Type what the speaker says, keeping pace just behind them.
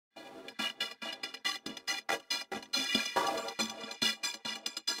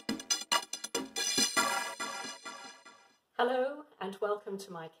Hello and welcome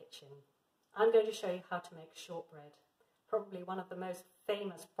to my kitchen. I'm going to show you how to make shortbread, probably one of the most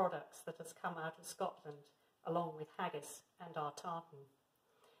famous products that has come out of Scotland, along with haggis and our tartan.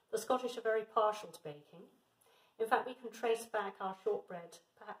 The Scottish are very partial to baking. In fact, we can trace back our shortbread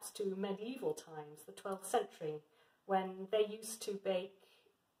perhaps to medieval times, the 12th century, when they used to bake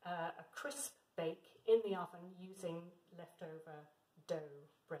a crisp bake in the oven using leftover dough,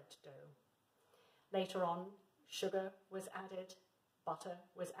 bread dough. Later on, sugar was added, butter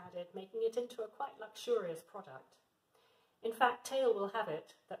was added, making it into a quite luxurious product. In fact, tale will have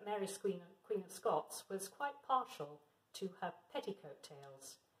it that Mary, Queen of Scots, was quite partial to her petticoat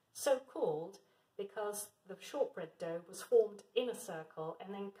tails, so called because the shortbread dough was formed in a circle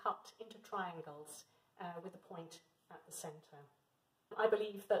and then cut into triangles with a point at the centre. I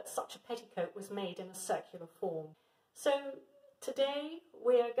believe that such a petticoat was made in a circular form. So today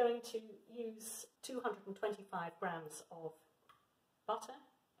we are going to use 225 grams of butter,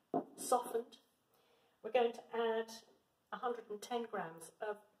 softened. We're going to add 110 grams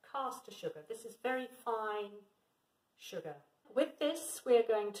of caster sugar. This is very fine sugar. With this we're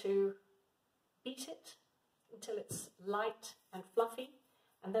going to beat it until it's light and fluffy,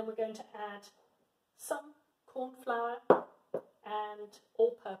 and then we're going to add some corn flour and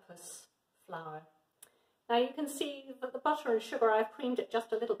all-purpose flour. Now you can see that the butter and sugar, I've creamed it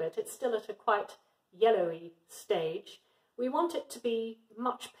just a little bit. It's still at a quite yellowy stage. We want it to be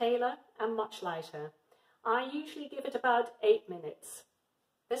much paler and much lighter. I usually give it about 8 minutes.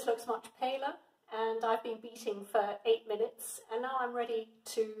 This looks much paler, and I've been beating for 8 minutes, and now I'm ready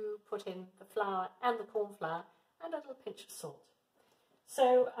to put in the flour and the corn flour and a little pinch of salt.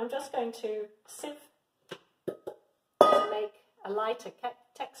 So I'm just going to sieve to make a lighter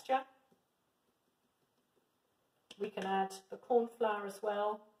texture. We can add the corn flour as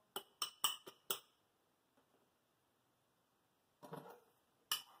well.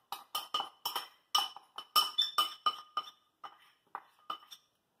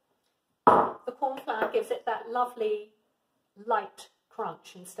 The corn flour gives it that lovely light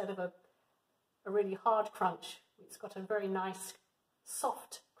crunch instead of a really hard crunch. It's got a very nice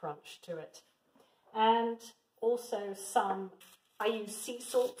soft crunch to it. And also I use sea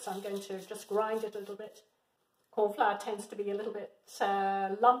salt, so I'm going to just grind it a little bit. Corn flour tends to be a little bit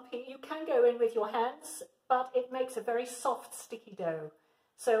lumpy. You can go in with your hands, but it makes a very soft, sticky dough.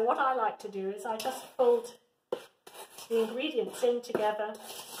 So what I like to do is I just fold the ingredients in together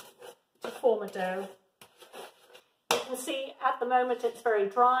to form a dough. You can see at the moment it's very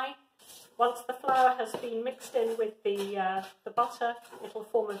dry. Once the flour has been mixed in with the butter, it'll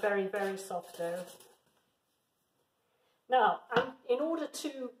form a very, very soft dough. Now, in order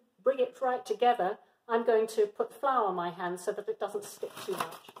to bring it right together, I'm going to put flour on my hand so that it doesn't stick too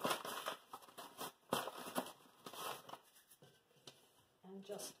much. And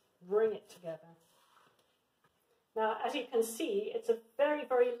just bring it together. Now, as you can see, it's a very,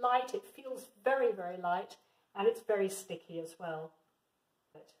 very light, it feels very, very light, and it's very sticky as well.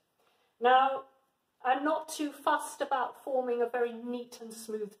 Now, I'm not too fussed about forming a very neat and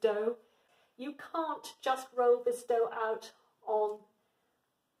smooth dough. You can't just roll this dough out on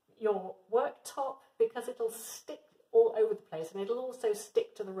your worktop because it'll stick all over the place, and it'll also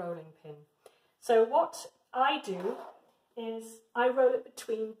stick to the rolling pin. So what I do is I roll it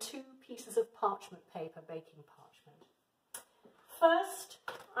between two pieces of parchment paper, baking parchment. First,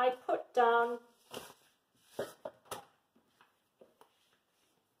 I put down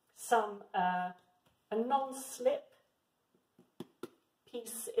a non-slip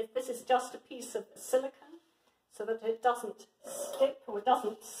piece. This is just a piece of silicone so that it doesn't slip or it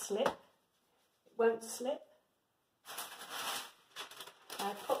doesn't slip. It won't slip.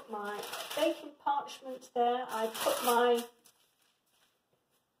 I put my baking parchment there. I put my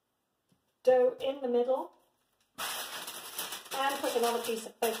dough in the middle and put another piece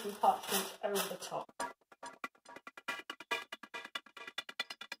of baking parchment over the top.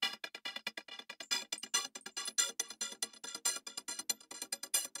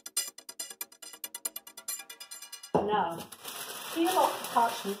 Now, peel off the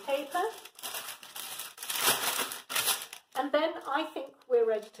parchment paper, and then I think we're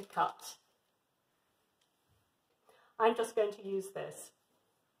ready to cut. I'm just going to use this.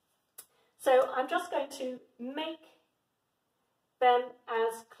 So I'm just going to make them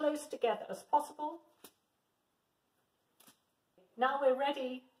as close together as possible. Now we're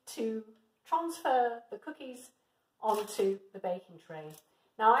ready to transfer the cookies onto the baking tray.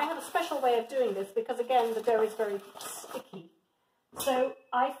 Now I have a special way of doing this because again the dough is very sticky. So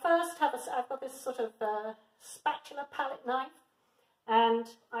I first I've got this sort of spatula palette knife, and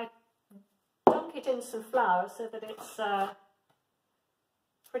I dunk dunk it in some flour so that it's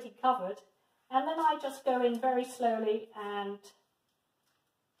pretty covered, and then I just go in very slowly and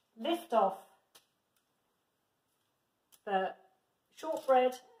lift off the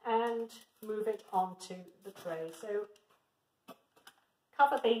shortbread and move it onto the tray. So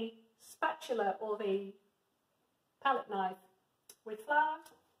cover the spatula or the palette knife with flour,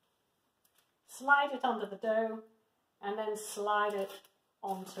 slide it under the dough, and then slide it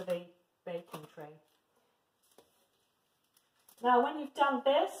onto the baking tray. Now when you've done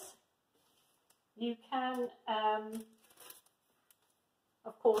this, you can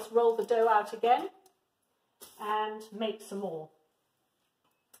of course roll the dough out again and make some more.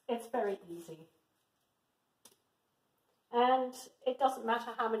 It's very easy. And it doesn't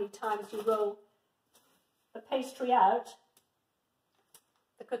matter how many times you roll the pastry out,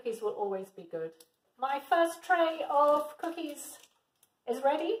 the cookies will always be good. My first tray of cookies is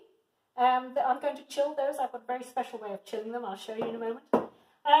ready. I'm going to chill those. I've got a very special way of chilling them. I'll show you in a moment.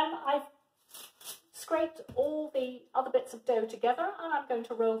 I've scraped all the other bits of dough together, and I'm going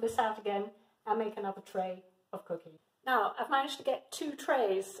to roll this out again and make another tray of cookies. Now, I've managed to get 2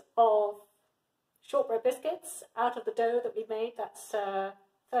 trays of shortbread biscuits out of the dough that we made. That's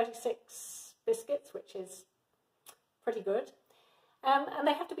 36 biscuits, which is pretty good. And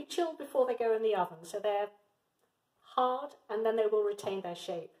they have to be chilled before they go in the oven, so they're hard and then they will retain their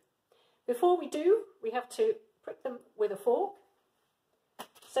shape. Before we do, we have to prick them with a fork.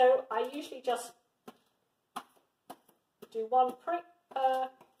 So I usually just do 1 prick per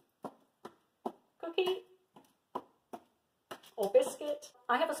cookie or biscuit.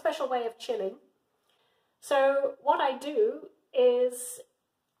 I have a special way of chilling. So what I do is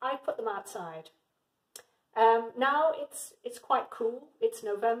I put them outside. Now it's quite cool. It's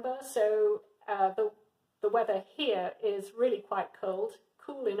November, so the weather here is really quite cold,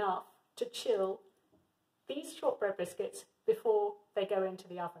 cool enough to chill these shortbread biscuits before they go into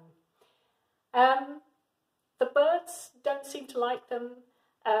the oven. The birds don't seem to like them.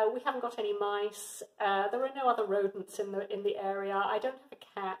 We haven't got any mice. There are no other rodents in the area. I don't have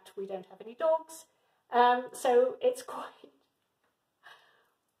a cat. We don't have any dogs. So it's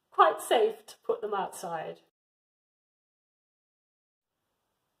quite safe to put them outside.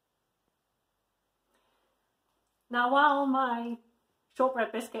 Now, while my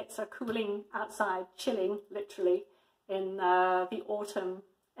shortbread biscuits are cooling outside, chilling literally in the autumn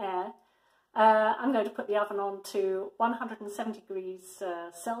air, I'm going to put the oven on to 170 degrees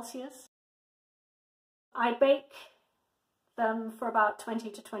Celsius. I bake them for about 20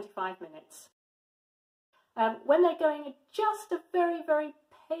 to 25 minutes. When they're going just a very, very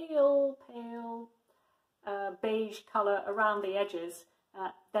pale beige colour around the edges,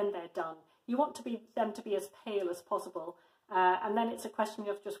 then they're done. You want them to be as pale as possible, and then it's a question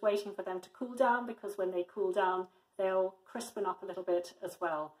of just waiting for them to cool down, because when they cool down they'll crispen up a little bit as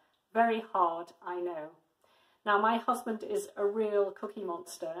well. Very hard, I know. Now, my husband is a real cookie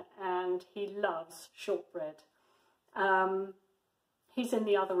monster and he loves shortbread. He's in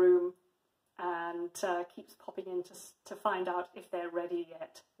the other room and keeps popping in to find out if they're ready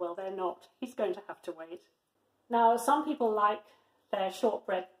yet. Well, they're not. He's going to have to wait. Now, some people like their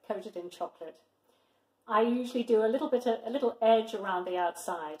shortbread coated in chocolate. I usually do a little edge around the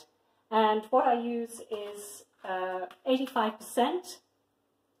outside, and what I use is 85%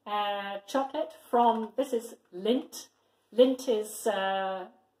 chocolate from, this is Lindt. Lindt is a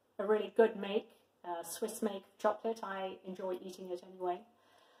really good make, Swiss make chocolate. I enjoy eating it anyway.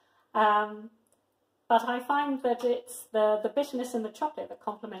 But I find that it's the bitterness in the chocolate that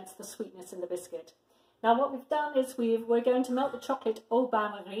complements the sweetness in the biscuit. Now what we've done is we're going to melt the chocolate au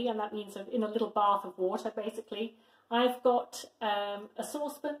bain-marie, and that means in a little bath of water basically. I've got a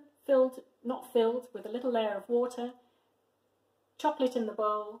saucepan not filled, with a little layer of water, chocolate in the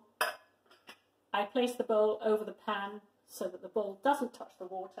bowl. I place the bowl over the pan so that the bowl doesn't touch the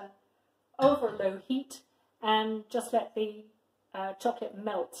water, over a low heat, and just let the chocolate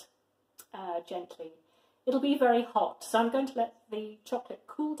melt gently. It'll be very hot, so I'm going to let the chocolate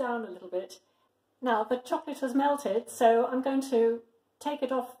cool down a little bit. Now the chocolate has melted, so I'm going to take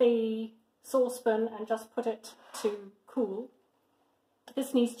it off the saucepan and just put it to cool.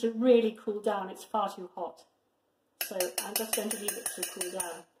 This needs to really cool down, it's far too hot. So I'm just going to leave it to cool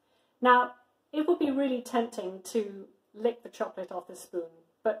down. Now, it would be really tempting to lick the chocolate off the spoon,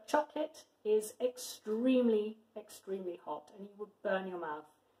 but chocolate is extremely, extremely hot and you would burn your mouth.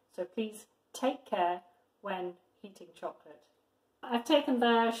 So please take care when heating chocolate. I've taken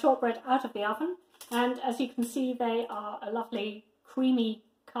the shortbread out of the oven, and as you can see, they are a lovely creamy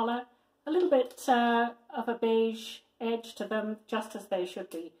colour, a little bit of a beige edge to them, just as they should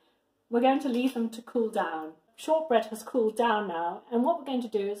be. we're going to leave them to cool down. Shortbread has cooled down now, and what we're going to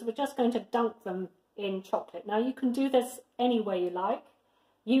do is we're just going to dunk them in chocolate. Now you can do this any way you like.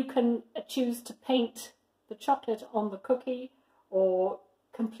 You can choose to paint the chocolate on the cookie or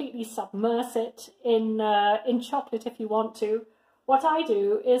completely submerge it in chocolate if you want to. What I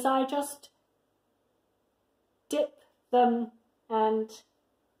do is I just dip them and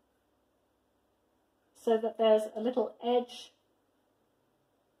so that there's a little edge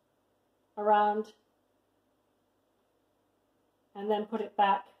around, and then put it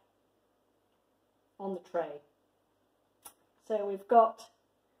back on the tray. So we've got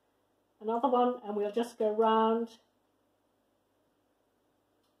another one, and we'll just go round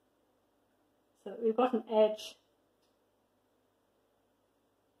so that we've got an edge.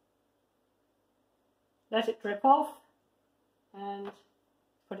 Let it drip off and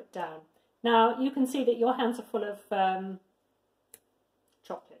put it down. Now you can see that your hands are full of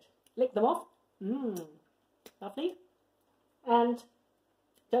chocolate. Lick them off. Lovely. And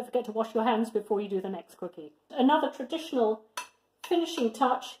don't forget to wash your hands before you do the next cookie. Another traditional finishing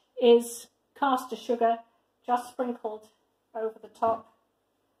touch is caster sugar, just sprinkled over the top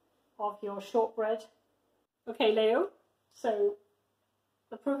of your shortbread. Okay, Leo, so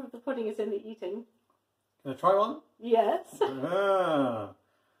the proof of the pudding is in the eating. Can I try one? Yes. Yeah.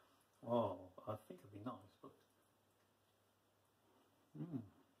 Oh, I think it'd be nice, but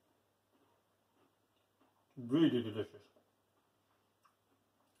really delicious.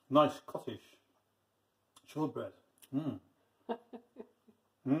 Nice cottage shortbread.